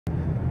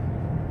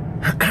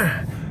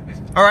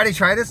Alrighty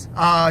traders,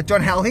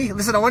 John Howell here.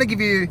 Listen, I want to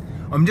give you,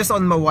 I'm just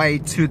on my way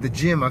to the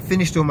gym. I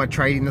finished all my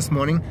trading this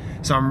morning,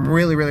 so I'm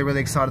really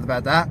excited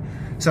about that.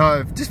 So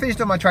I've just finished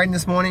all my trading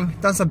this morning,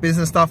 done some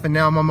business stuff, and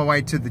now I'm on my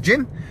way to the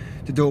gym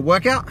to do a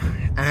workout,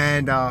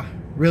 and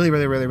really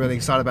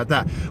excited about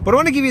that. But I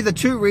want to give you the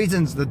two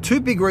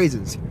big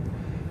reasons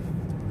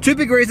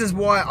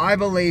why I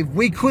believe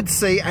we could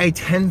see a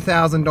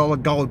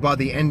 $10,000 gold by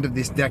the end of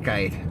this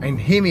decade. And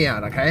hear me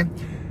out, okay?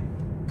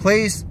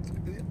 Please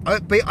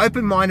be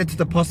open-minded to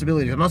the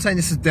possibilities. I'm not saying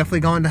this is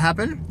definitely going to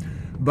happen,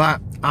 but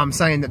I'm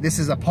saying that this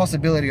is a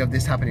possibility of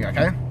this happening,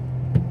 okay?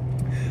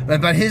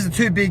 But here's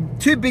the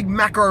two big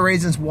macro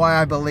reasons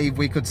why I believe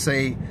we could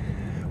see,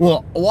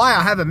 well, why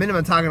I have a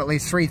minimum target at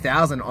least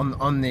 3,000 on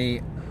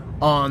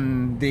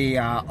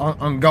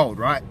gold,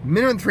 right?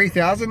 Minimum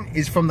 3,000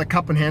 is from the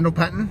cup and handle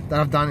pattern that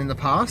I've done in the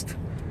past.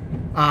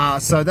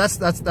 So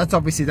that's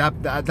obviously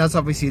that's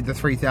obviously the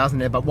 3,000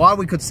 there. But why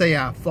we could see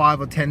a 5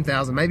 or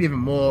 10,000, maybe even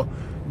more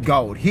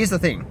gold. Here's the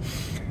thing.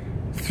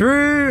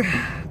 Through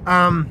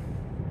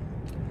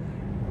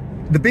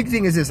the big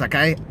thing is this,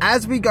 okay?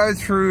 As we go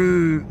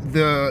through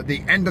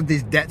the end of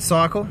this debt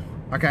cycle,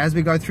 okay? As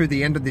we go through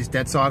the end of this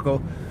debt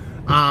cycle,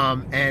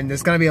 and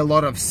there's going to be a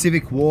lot of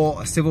civil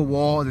war.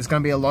 There's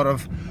going to be a lot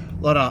of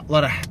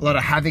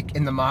havoc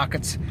in the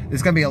markets.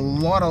 There's going to be a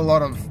lot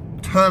of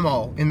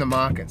turmoil in the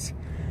markets.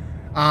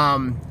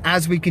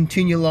 As we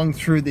continue along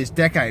through this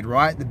decade,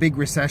 right? The big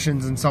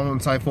recessions and so on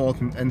and so forth,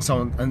 and so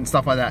on and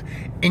stuff like that.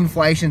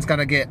 Inflation's going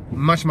to get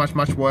much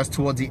worse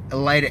towards the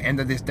later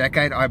end of this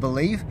decade, I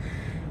believe.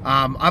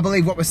 I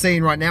believe what we're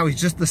seeing right now is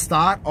just the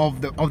start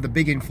of the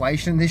big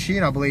inflation this year.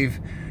 And I believe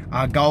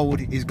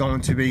gold is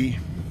going to be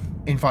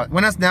in fight.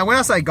 When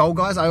I say gold,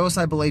 guys, I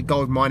also believe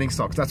gold mining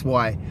stocks. That's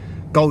why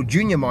gold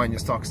junior mining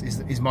stocks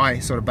is my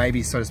sort of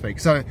baby, so to speak.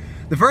 So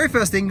the very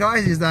first thing,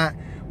 guys, is that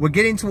we're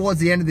getting towards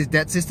the end of this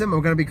debt system.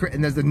 We're going to be,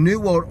 and there's the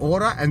new world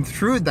order, and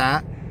through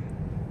that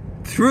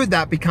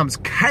becomes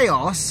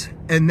chaos,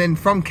 and then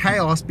from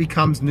chaos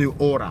becomes new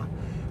order.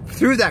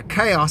 Through that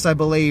chaos, I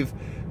believe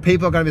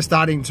people are going to be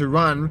starting to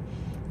run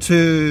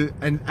to,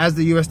 and as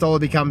the US dollar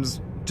becomes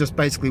just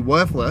basically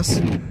worthless,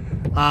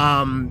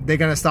 they're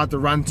going to start to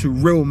run to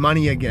real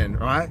money again,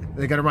 right?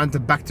 They're going to run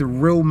back to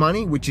real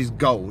money, which is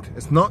gold.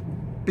 It's not,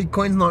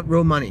 Bitcoin's not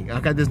real money,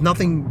 okay? There's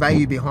nothing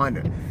value behind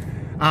it.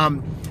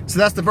 So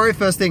that's the very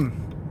first thing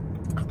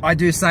I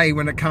do say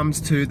when it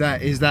comes to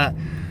that, is the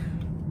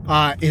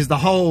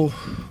whole,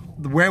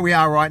 where we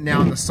are right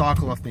now in the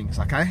cycle of things,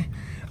 okay?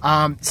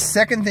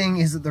 Second thing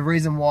is that the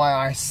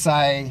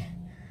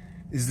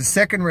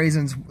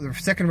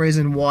second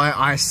reason why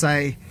I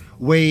say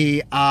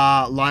we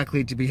are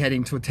likely to be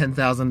heading to a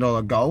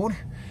 $10,000 gold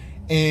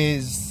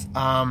is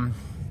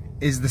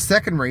the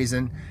second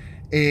reason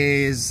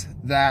is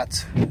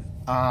that,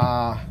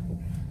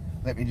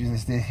 let me do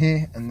this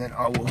here, and then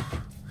I will.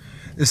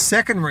 The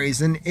second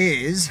reason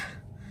is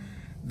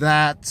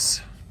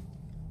that,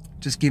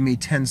 just give me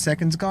 10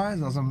 seconds,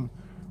 guys, as I'm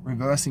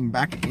reversing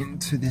back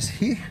into this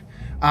here.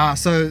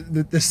 So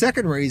the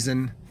second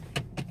reason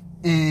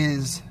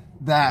is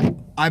that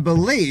I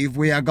believe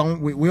we are going,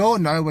 we all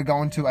know we're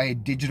going to a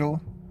digital,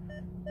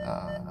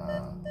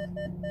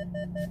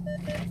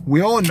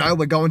 we all know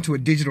we're going to a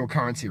digital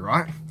currency,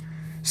 right?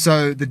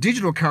 So the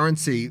digital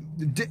currency,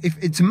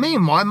 to me,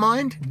 in my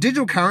mind,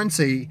 digital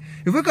currency,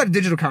 if we've got a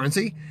digital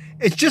currency,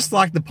 it's just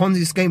like the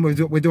Ponzi scheme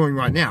we're doing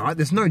right now, right?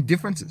 There's no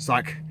differences.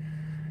 Like,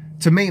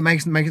 to me, it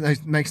makes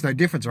no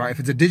difference, right? If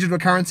it's a digital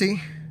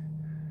currency,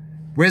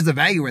 where's the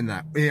value in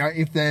that? You know,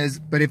 if there's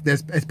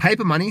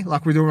paper money,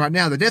 like we're doing right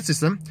now, the debt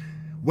system,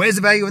 where's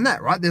the value in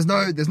that, right? There's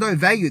no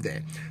value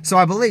there. So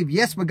I believe,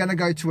 yes, we're going to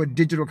go to a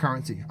digital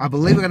currency. I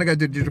believe we're going to go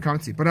to a digital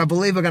currency, but I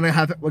believe we're going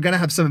to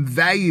have some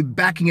value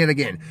backing it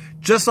again,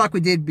 just like we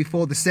did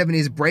before the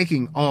 70s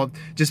breaking of,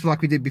 just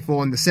like we did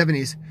before in the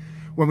 70s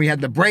when we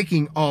had the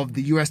breaking of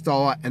the US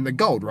dollar and the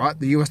gold, right?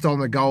 The US dollar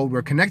and the gold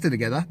were connected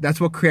together. That's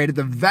what created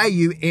the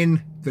value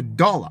in the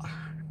dollar.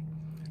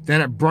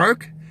 Then it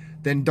broke.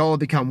 Then dollar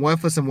become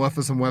worthless and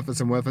worthless and worthless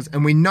and worthless.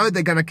 And we know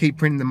they're going to keep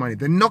printing the money.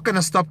 They're not going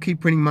to keep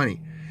printing money.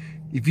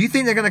 If you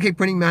think they're going to keep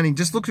printing money,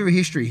 just look through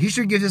history.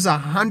 History gives us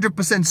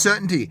 100%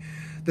 certainty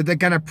that they're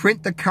going to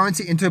print the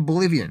currency into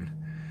oblivion.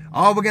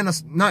 Oh, we're going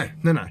to, no.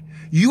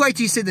 You wait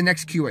till you see the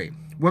next QE.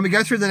 When we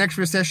go through the next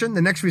recession,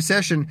 the next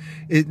QE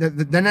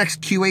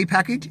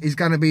package is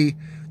going to be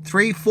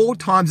 3-4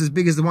 times as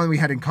big as the one we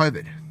had in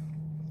COVID.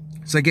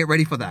 So get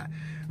ready for that.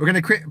 We're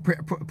going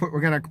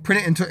to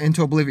print it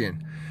into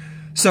oblivion.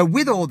 So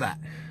with all that,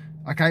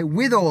 okay,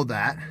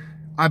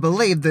 I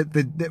believe that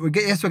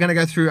yes, we're going to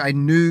go through a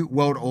new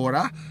world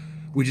order,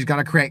 which is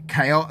going to create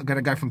chaos, going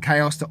to go from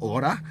chaos to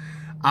order,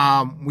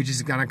 which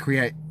is going to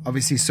create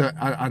obviously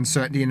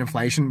uncertainty and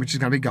inflation, which is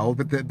going to be gold.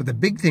 But the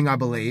big thing I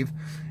believe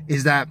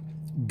is that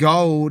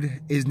gold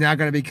is now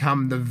going to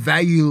become the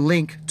value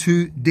link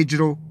to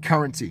digital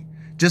currency,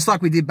 just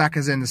like we did back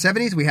as in the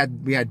 70s. We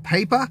had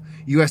paper,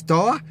 US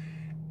dollar,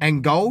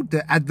 and gold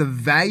to add the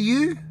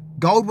value.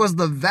 Gold was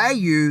the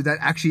value that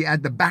actually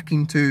add the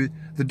backing to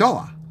the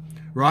dollar,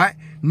 right?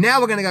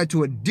 Now we're going to go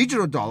to a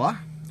digital dollar,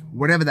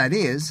 whatever that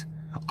is,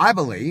 I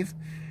believe,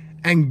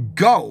 and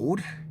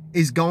gold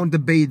is going to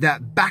be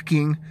that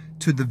backing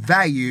to the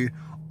value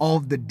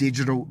of the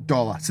digital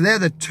dollar. So they're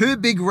the two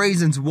big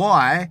reasons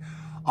why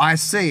I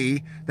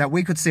see that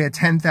we could see a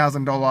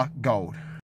 $10,000 gold.